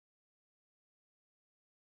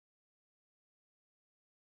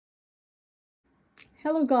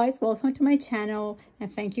Hello guys, welcome to my channel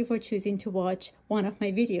and thank you for choosing to watch one of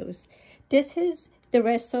my videos. This is the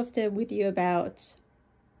rest of the video about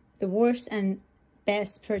the worst and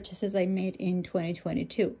best purchases I made in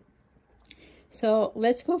 2022. So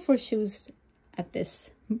let's go for shoes at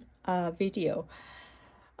this video.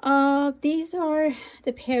 These are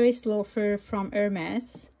the Paris loafer from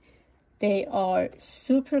Hermes. They are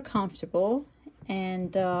super comfortable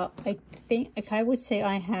and I think I would say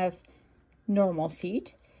I have normal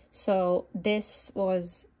feet, so this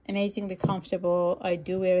was amazingly comfortable. I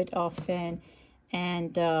do wear it often,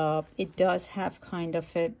 and it does have kind of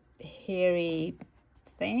a hairy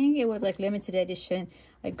thing. It was like limited edition.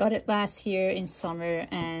 I got it last year in summer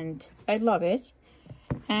and I love it.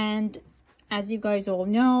 And as you guys all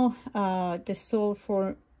know, the sole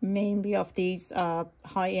for mainly of these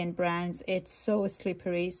high-end brands, it's so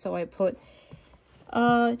slippery, so I put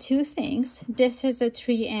two things. This is a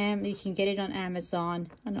 3M. You can get it on Amazon,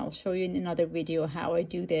 and I'll show you in another video how I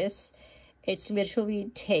do this. It's literally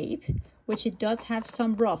tape, which it does have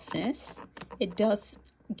some roughness. It does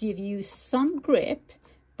give you some grip,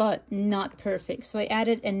 but not perfect. So I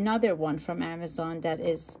added another one from Amazon that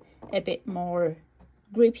is a bit more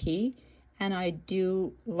grippy, and I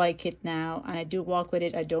do like it now, and I do walk with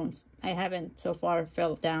it. I haven't so far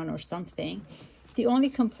fell down or something. The only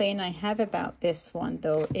complaint I have about this one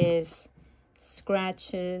though is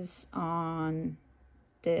scratches on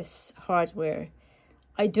this hardware.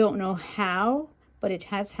 I don't know how, but it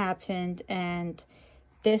has happened, and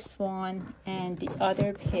this one and the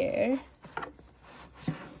other pair,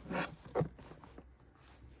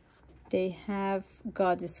 they have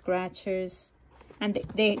got the scratches, and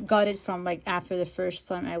they got it from like after the first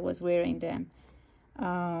time I was wearing them.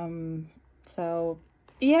 So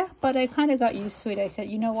yeah, but I kind of got used to it. I said,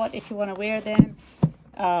 you know what, if you want to wear them,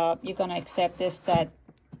 you're going to accept this, that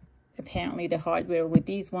apparently the hardware with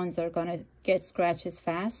these ones are going to get scratches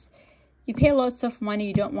fast. You pay lots of money,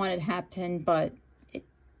 you don't want it to happen, but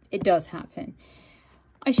it does happen.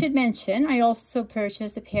 I should mention, I also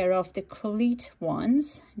purchased a pair of the Colette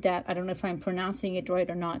ones that, I don't know if I'm pronouncing it right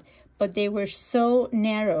or not, but they were so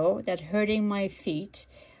narrow that hurting my feet.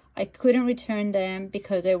 I couldn't return them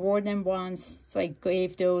because I wore them once, so I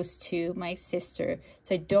gave those to my sister.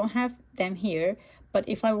 So I don't have them here, but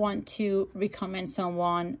if I want to recommend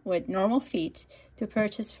someone with normal feet to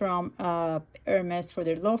purchase from Hermes for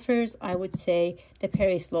their loafers, I would say the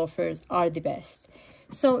Paris loafers are the best.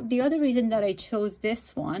 So the other reason that I chose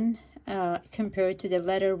this one compared to the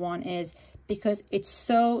leather one is because it's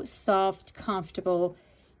so soft, comfortable.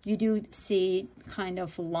 You do see kind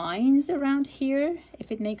of lines around here,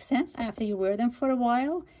 if it makes sense, after you wear them for a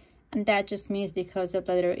while. And that just means because the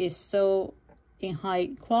leather is so in high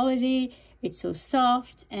quality, it's so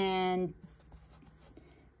soft and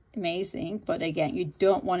amazing. But again, you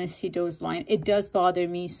don't want to see those lines. It does bother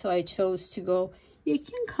me, so I chose to go, you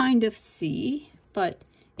can kind of see, but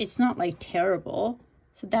it's not like terrible.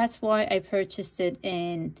 So that's why I purchased it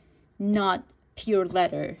in not pure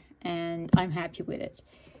leather, and I'm happy with it.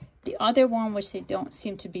 The other one, which they don't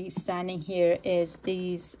seem to be standing here, is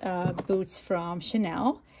these boots from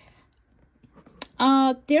Chanel.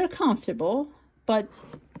 They're comfortable, but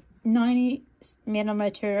 90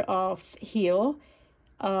 millimeter of heel.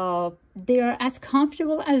 They are as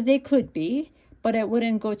comfortable as they could be, but I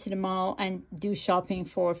wouldn't go to the mall and do shopping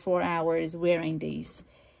for 4 hours wearing these.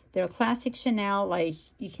 They're classic Chanel, like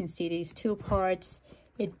you can see these two parts.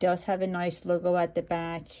 It does have a nice logo at the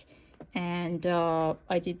back. And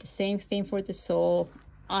I did the same thing for the sole.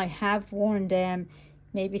 I have worn them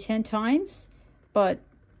maybe 10 times, but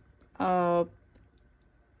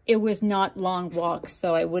it was not long walks,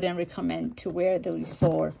 so I wouldn't recommend to wear those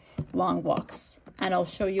for long walks. And I'll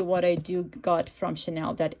show you what I do got from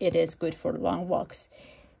Chanel that it is good for long walks.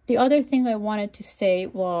 The other thing I wanted to say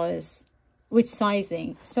was with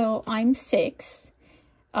sizing. So I'm 6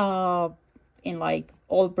 in like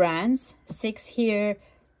all brands, 6 here.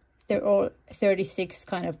 They're all 36,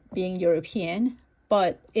 kind of being European,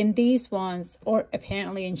 but in these ones, or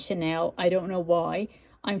apparently in Chanel, I don't know why,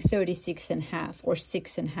 I'm 36.5 or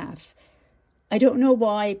 6.5. I don't know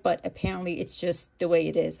why, but apparently it's just the way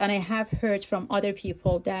it is. And I have heard from other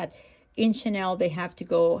people that in Chanel, they have to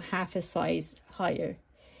go half a size higher.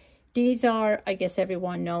 These are, I guess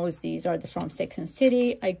everyone knows, these are from Sex and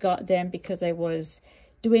City. I got them because I was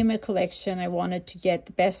doing my collection. I wanted to get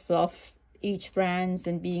the best of each brands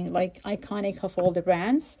and being like iconic of all the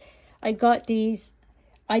brands. I got these.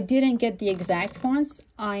 I didn't get the exact ones.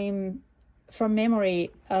 I'm from memory,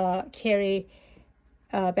 Carrie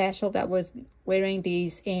Bashel that was wearing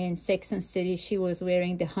these in Sex and City, she was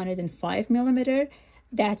wearing the 105 millimeter,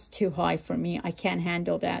 that's too high for me. I can't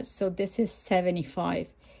handle that. So this is 75.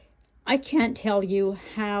 I can't tell you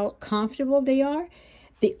how comfortable they are.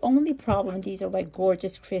 The only problem, these are like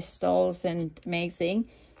gorgeous crystals and amazing.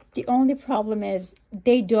 The only problem is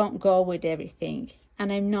they don't go with everything.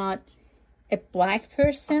 And I'm not a black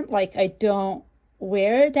person. Like, I don't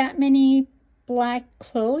wear that many black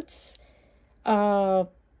clothes.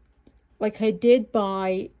 Like, I did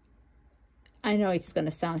buy, I know it's going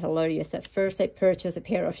to sound hilarious. At first, I purchased a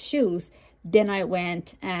pair of shoes. Then I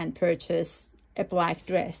went and purchased a black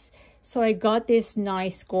dress. So I got this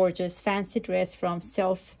nice, gorgeous, fancy dress from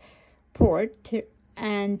Self-Port.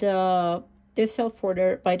 And this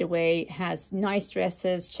Self-Porter, by the way, has nice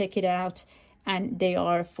dresses. Check it out. And they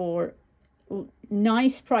are for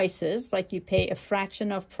nice prices. Like, you pay a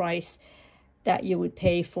fraction of price that you would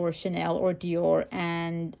pay for Chanel or Dior.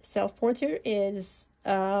 And Self-Porter is,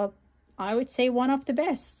 I would say, one of the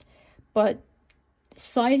best. But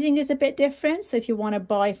sizing is a bit different. So if you want to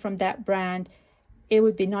buy from that brand, it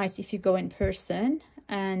would be nice if you go in person.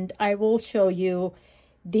 And I will show you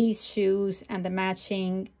these shoes and the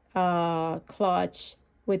matching clutch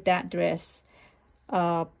with that dress.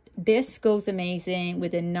 This goes amazing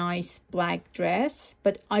with a nice black dress,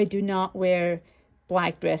 but I do not wear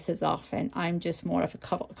black dresses often. I'm just more of a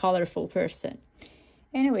colorful person.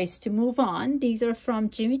 Anyways, to move on, these are from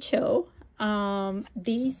Jimmy Choo.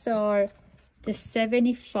 These are the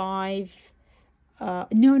 75,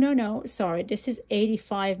 sorry, this is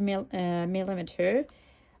 85 millimeter.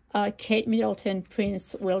 Kate Middleton,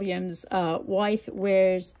 Prince William's wife,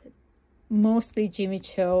 wears mostly Jimmy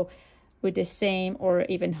Choo with the same or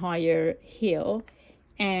even higher heel.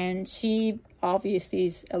 And she obviously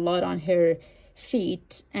is a lot on her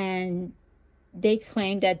feet, and they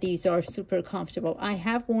claim that these are super comfortable. I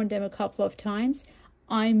have worn them a couple of times.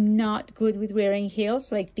 I'm not good with wearing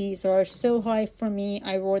heels. Like, these are so high for me.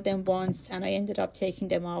 I wore them once and I ended up taking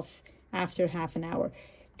them off after half an hour.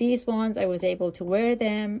 These ones, I was able to wear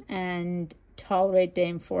them and tolerate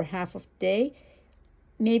them for half of the day.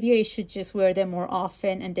 Maybe I should just wear them more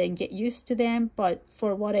often and then get used to them. But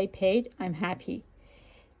for what I paid, I'm happy.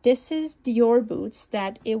 This is Dior boots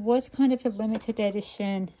that it was kind of a limited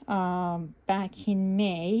edition back in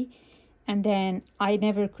May. And then I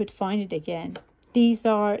never could find it again. These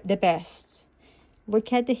are the best.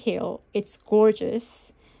 Look at the heel. It's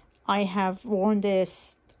gorgeous. I have worn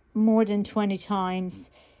this more than 20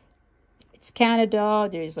 times. It's Canada.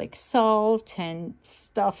 There's like salt and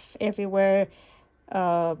stuff everywhere.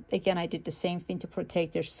 Again, I did the same thing to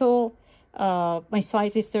protect their sole. My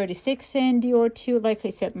size is 36 in Dior too. Like I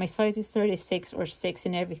said, my size is 36 or 6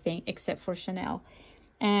 in everything except for Chanel.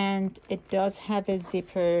 And it does have a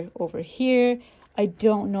zipper over here. I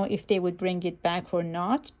don't know if they would bring it back or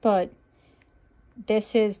not, but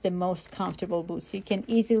this is the most comfortable boots. You can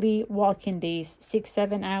easily walk in these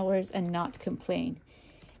 6-7 hours and not complain.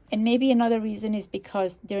 And maybe another reason is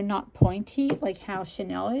because they're not pointy like how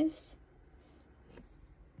Chanel is.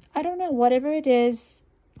 I don't know, whatever it is,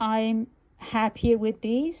 I'm happier with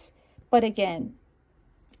these. But again,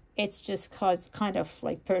 it's just kind of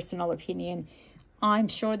like personal opinion. I'm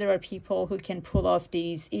sure there are people who can pull off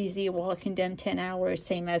these easy, walking them 10 hours,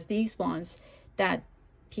 same as these ones that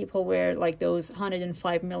people wear, like those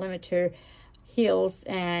 105 millimeter heels,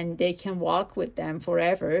 and they can walk with them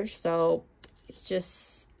forever. So it's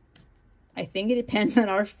just, I think it depends on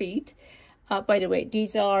our feet. By the way,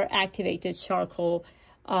 these are activated charcoal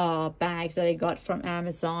bags that I got from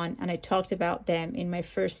Amazon, and I talked about them in my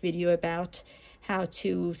first video about how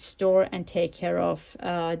to store and take care of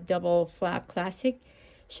double flap classic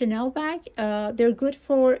Chanel bag. They're good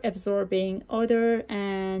for absorbing odor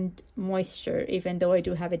and moisture, even though I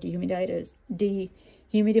do have a dehumidifier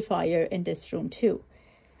in this room too.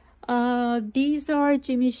 These are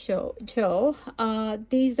Jimmy Choo.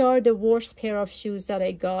 These are the worst pair of shoes that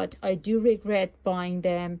I got. I do regret buying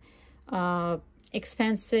them.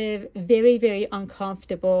 Expensive, very, very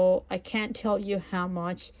uncomfortable. I can't tell you how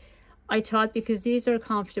much. I thought because these are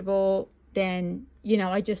comfortable, then, you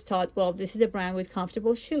know, I just thought, well, this is a brand with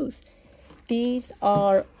comfortable shoes. These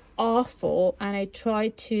are awful, and I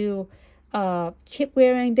tried to keep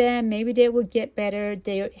wearing them. Maybe they would get better.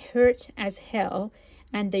 They hurt as hell,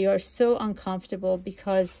 and they are so uncomfortable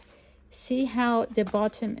because see how the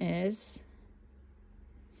bottom is?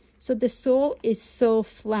 So the sole is so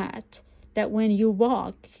flat that when you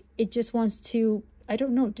walk, it just wants to, I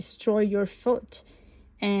don't know, destroy your foot.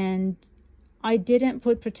 And I didn't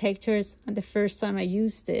put protectors on the first time I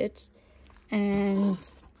used it. And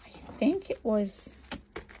I think it was,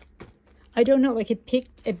 I don't know, like it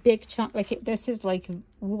picked a big chunk, like this is like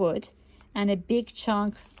wood, and a big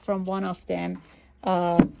chunk from one of them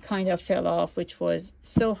kind of fell off, which was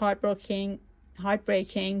so heartbreaking.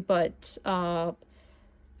 But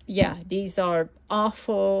yeah, these are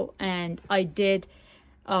awful, and I did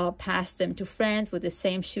pass them to friends with the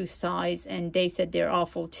same shoe size, and they said they're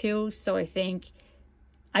awful too. So I think,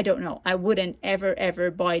 I don't know, I wouldn't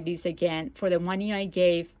ever buy these again. For the money I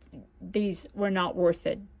gave, these were not worth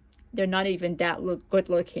it. They're not even that good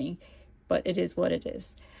looking, but it is what it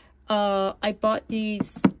is. I bought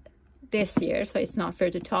these this year, so it's not fair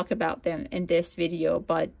to talk about them in this video,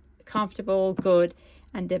 but comfortable, good,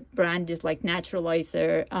 and the brand is like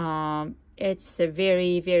Naturalizer. It's a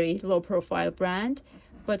very low profile brand,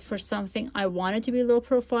 but for something I wanted to be low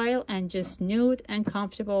profile and just nude and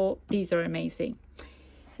comfortable, these are amazing.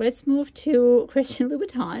 Let's move to Christian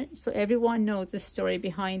Louboutin. So everyone knows the story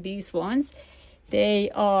behind these ones. They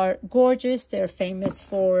are gorgeous. They're famous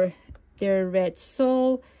for their red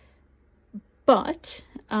sole, but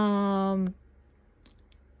they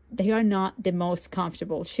are not the most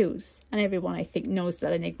comfortable shoes. And everyone, I think, knows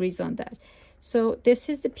that and agrees on that. So this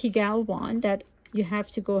is the Pigalle one that you have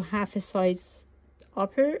to go half a size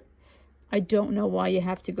upper. I don't know why you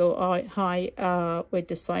have to go high with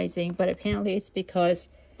the sizing, but apparently it's because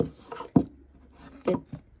the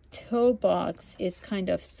toe box is kind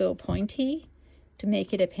of so pointy to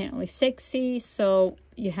make it apparently sexy, so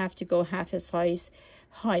you have to go half a size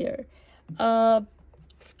higher.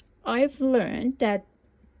 I've learned that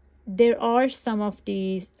there are some of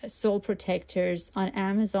these sole protectors on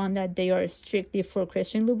Amazon that they are strictly for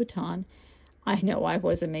Christian Louboutin. I know, I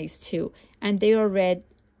was amazed too. And they are red.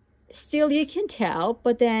 Still, you can tell,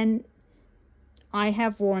 but then I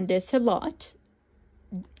have worn this a lot.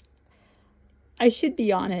 I should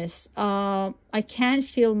be honest, I can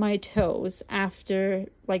feel my toes after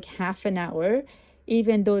like half an hour,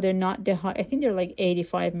 even though they're not the high. I think they're like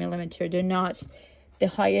 85 millimeter. They're not the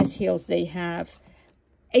highest heels they have.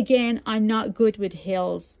 Again, I'm not good with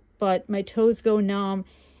heels, but my toes go numb.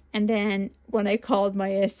 And then when I called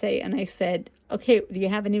my SA and I said, okay, do you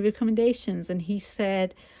have any recommendations? And he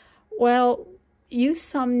said, well, use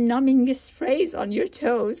some numbing sprays on your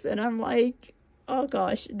toes. And I'm like, oh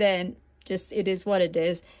gosh, then just, it is what it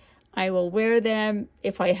is. I will wear them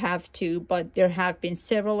if I have to, but there have been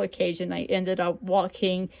several occasions I ended up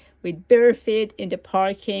walking with bare feet in the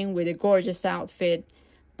parking with a gorgeous outfit,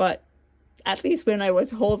 but at least when I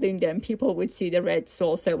was holding them, people would see the red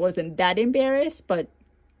sole, so I wasn't that embarrassed. But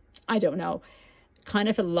I don't know, kind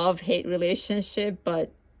of a love-hate relationship,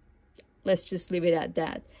 but let's just leave it at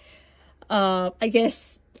that. I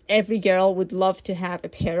guess every girl would love to have a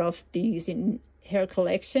pair of these in her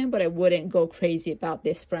collection, but I wouldn't go crazy about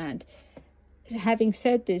this brand. Having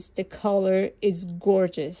said this, the color is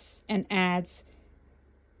gorgeous and adds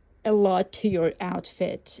a lot to your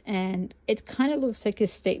outfit, and it kind of looks like a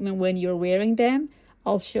statement when you're wearing them.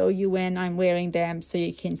 I'll show you when I'm wearing them so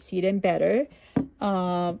you can see them better.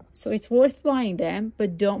 So it's worth buying them,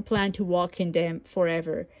 but don't plan to walk in them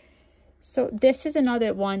forever. So this is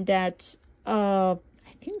another one that I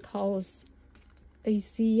think calls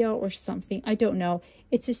Azia or something. I don't know.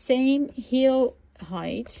 It's the same heel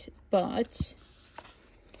height, but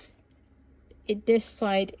this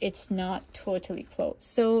side it's not totally closed.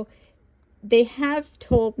 So they have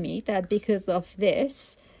told me that because of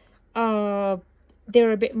this,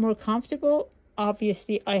 they're a bit more comfortable.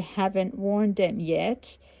 Obviously, I haven't worn them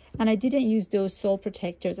yet, and I didn't use those sole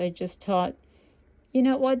protectors. I just thought, you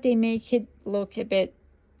know what, they make it look a bit,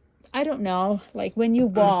 I don't know, like when you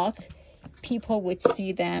walk, people would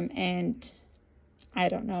see them, and I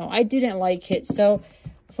don't know, I didn't like it. So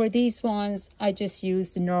for these ones, I just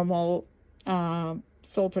used the normal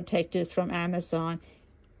sole protectors from Amazon.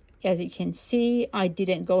 As you can see, I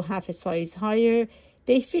didn't go half a size higher.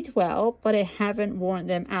 They fit well, but I haven't worn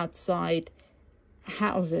them outside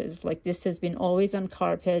houses. Like, this has been always on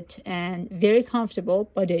carpet and very comfortable,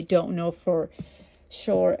 but I don't know for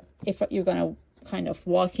sure if you're gonna kind of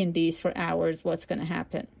walk in these for hours, what's gonna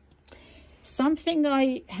happen. Something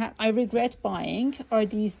I regret buying are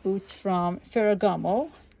these boots from Ferragamo.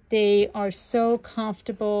 They are so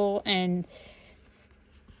comfortable and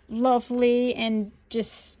lovely, and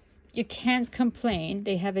just, you can't complain.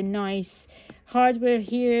 They have a nice hardware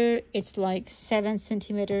here. It's like 7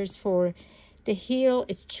 centimeters for the heel.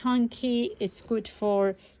 It's chunky. It's good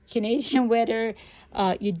for Canadian weather.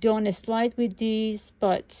 You don't slide with these,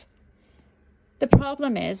 but the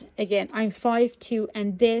problem is, again, I'm 5'2",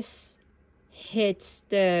 and this hits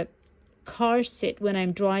the car seat when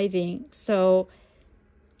I'm driving, so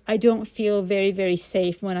I don't feel very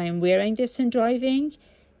safe when I'm wearing this and driving.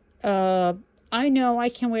 I know I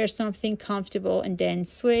can wear something comfortable and then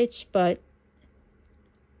switch, but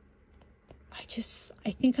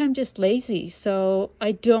I think I'm just lazy, so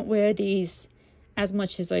I don't wear these as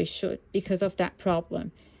much as I should because of that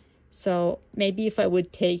problem. So maybe if I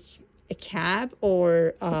would take a cab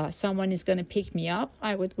or someone is going to pick me up,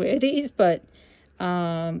 I would wear these, but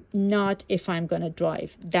not if I'm going to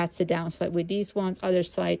drive. That's the downside with these ones.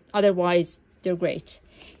 Otherwise, they're great.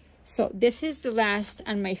 So this is the last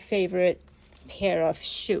and my favorite pair of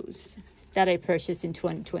shoes that I purchased in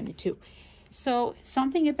 2022. So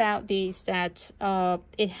something about these that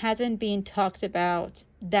it hasn't been talked about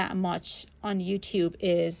that much on YouTube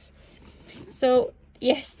is, so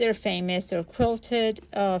yes, they're famous, they're quilted.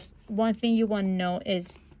 One thing you want to know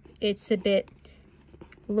is it's a bit,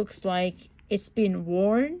 looks like it's been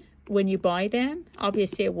worn when you buy them.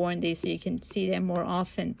 Obviously I worn these so you can see them more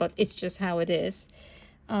often, but it's just how it is.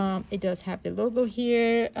 It does have the logo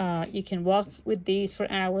here. You can walk with these for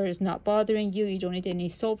hours, not bothering you. You don't need any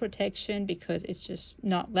sole protection because it's just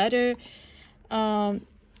not leather. And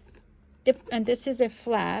this is a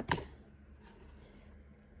flap.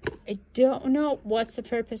 I don't know what's the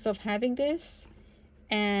purpose of having this,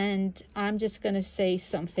 and I'm just gonna say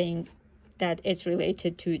something that is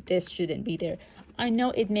related to this shouldn't be there. I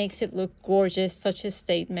know it makes it look gorgeous, such a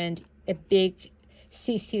statement, a big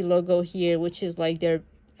CC logo here, which is like their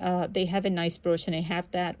they have a nice brooch, and I have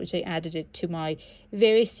that, which I added it to my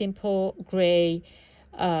very simple gray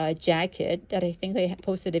jacket that I think I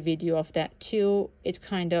posted a video of that too. It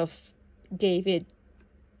kind of gave it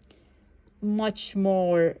much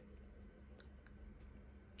more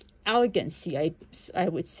elegancy, I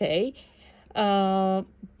would say.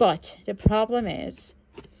 But the problem is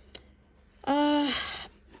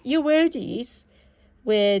you wear these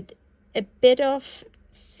with a bit of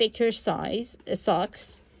thicker size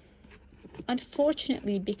socks.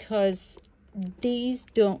 Unfortunately, because these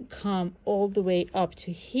don't come all the way up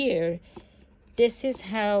to here, this is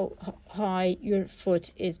how high your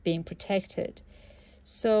foot is being protected.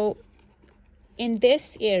 So in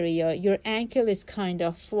this area, your ankle is kind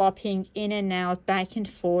of flopping in and out, back and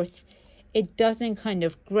forth. It doesn't kind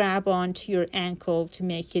of grab onto your ankle to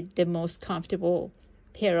make it the most comfortable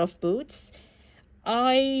pair of boots.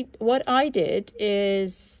 What I did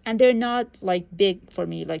is, and they're not like big for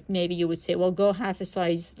me, like maybe you would say, well, go half a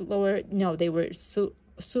size lower. No, they were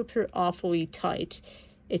super awfully tight.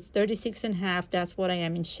 It's 36.5. That's what I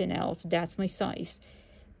am in Chanel, so that's my size.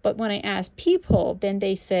 But when I asked people, then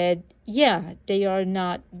they said, yeah, they are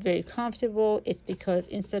not very comfortable. It's because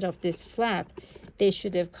instead of this flap, they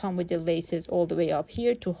should have come with the laces all the way up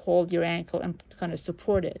here to hold your ankle and kind of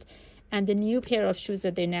support it. And the new pair of shoes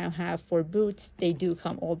that they now have for boots, they do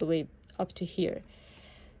come all the way up to here.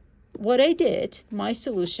 What I did, my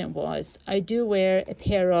solution was, I do wear a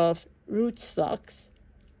pair of root socks,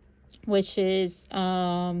 which is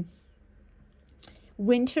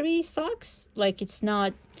wintry socks. Like, it's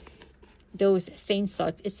not those thin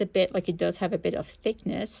socks. It's a bit like, it does have a bit of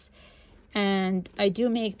thickness. And I do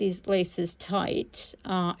make these laces tight.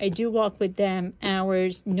 I do walk with them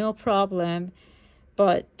hours, no problem.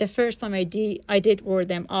 But the first time I did wear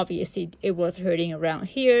them, obviously it was hurting around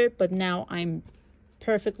here, but now I'm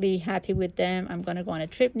perfectly happy with them. I'm going to go on a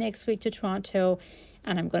trip next week to Toronto,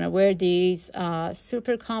 and I'm going to wear these.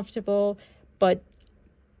 Super comfortable, but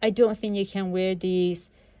I don't think you can wear these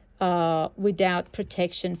without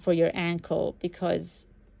protection for your ankle, because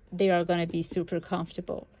they are going to be super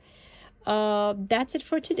comfortable. That's it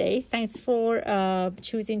for today. Thanks for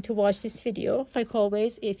choosing to watch this video. Like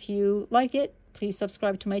always, if you like it, please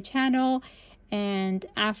subscribe to my channel. And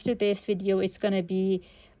after this video, it's going to be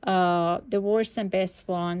the worst and best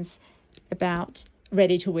ones about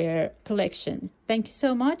ready to wear collection. Thank you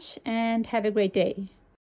so much, and have a great day.